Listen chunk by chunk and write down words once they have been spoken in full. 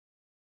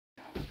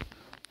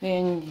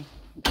And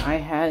I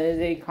had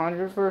a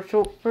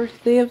controversial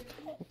first day of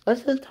school.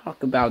 Let's just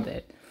talk about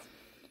it.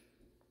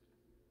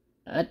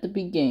 At the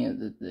beginning of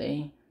the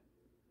day,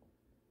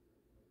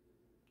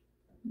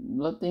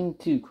 nothing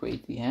too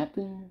crazy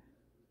happened.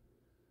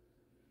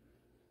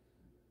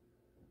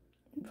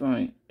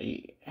 Fine,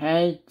 I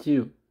had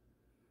to.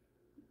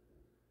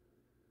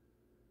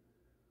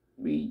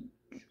 We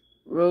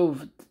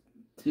drove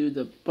to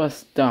the bus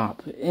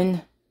stop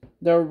in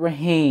the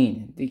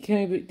rain. They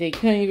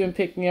couldn't even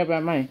pick me up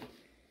at my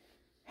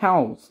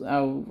house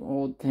out of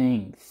all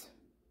things.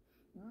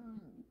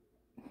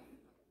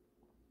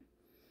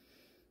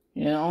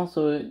 And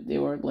also, they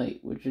were late,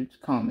 which is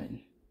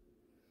common.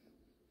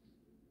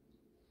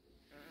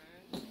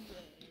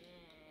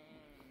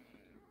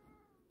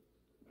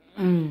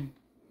 Then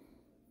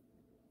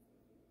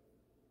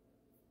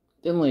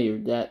later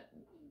that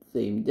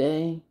same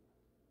day,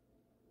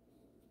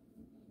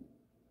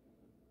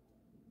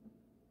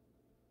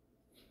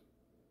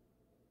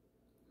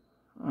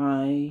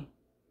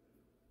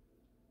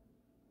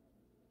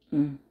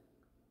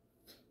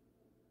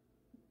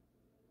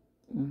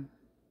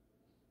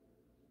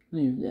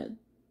 later that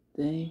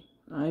day,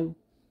 I was,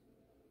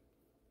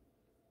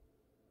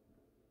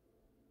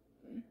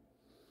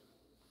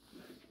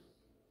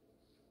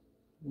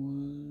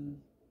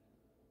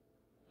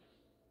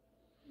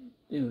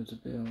 it was a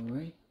bell,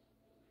 right?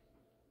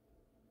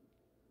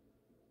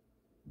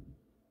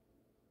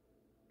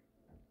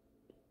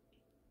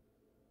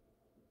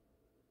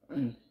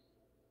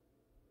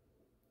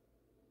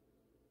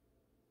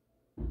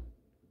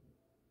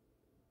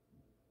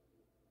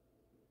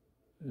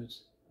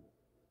 Was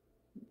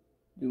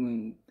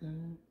doing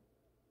that.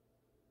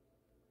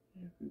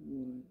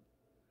 Everyone.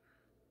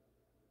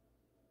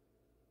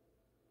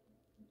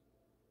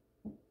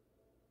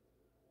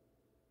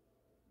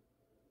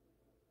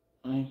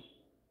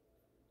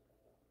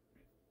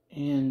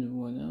 And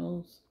what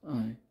else?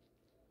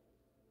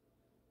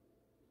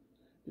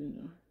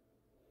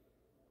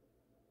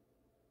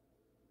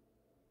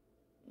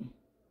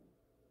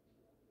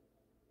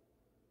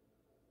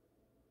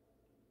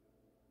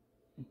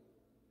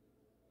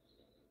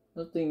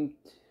 Nothing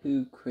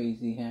too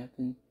crazy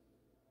happened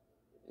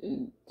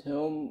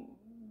until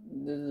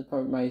this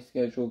part of my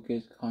schedule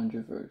gets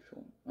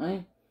controversial.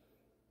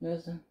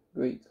 That's a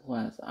great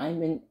class.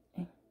 I'm in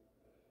the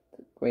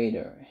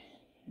grader.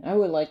 I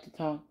would like to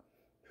talk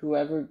to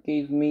whoever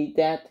gave me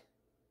that.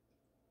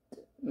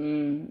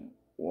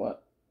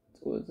 What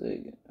was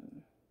it?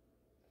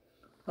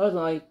 I would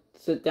like to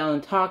sit down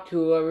and talk to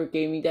whoever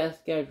gave me that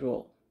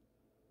schedule.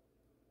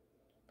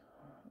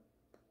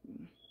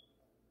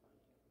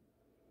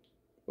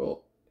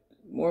 Well,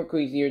 more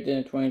crazier than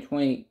the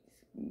 2020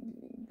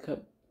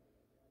 Cup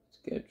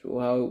schedule,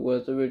 how it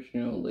was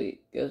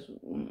originally. Guess.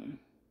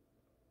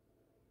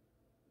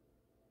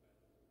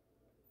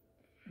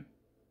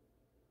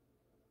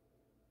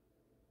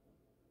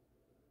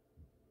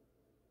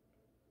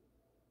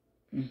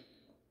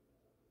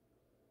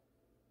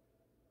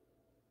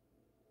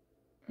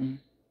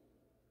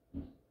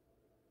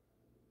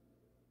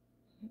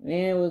 And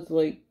it was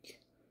like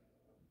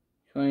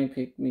trying to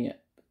pick me up.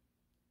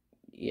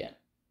 Yeah.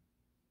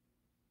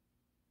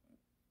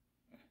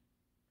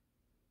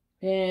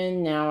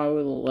 And now I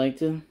would like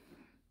to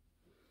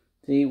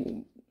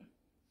see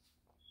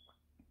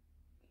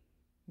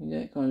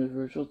that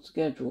controversial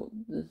schedule.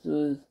 This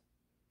was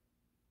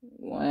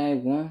why I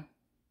won.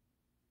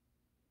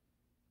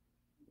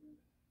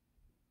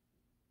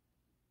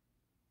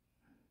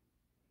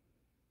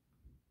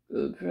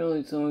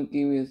 Apparently someone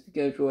gave me a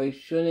schedule I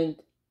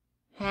shouldn't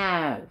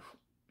have.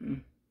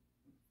 And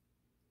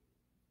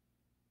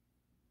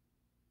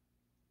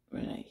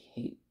I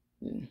hate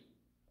the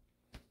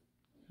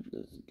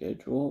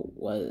schedule.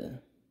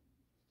 What?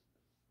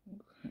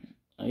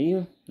 Are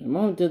you? My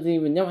mom doesn't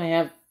even know I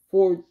have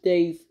 4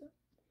 days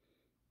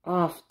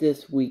off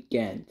this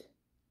weekend.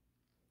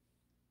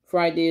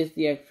 Friday is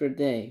the extra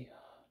day.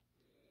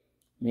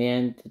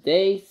 Man,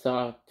 today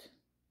sucked.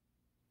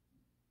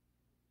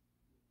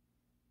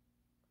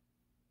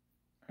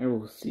 I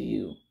will see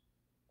you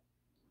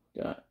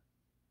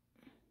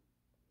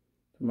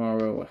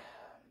tomorrow.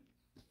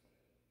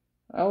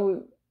 I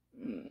will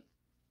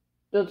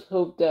just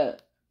hope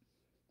that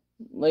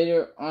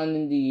later on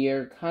in the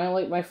year, kind of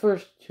like my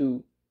first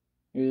 2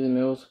 years in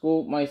middle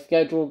school, my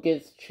schedule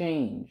gets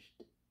changed.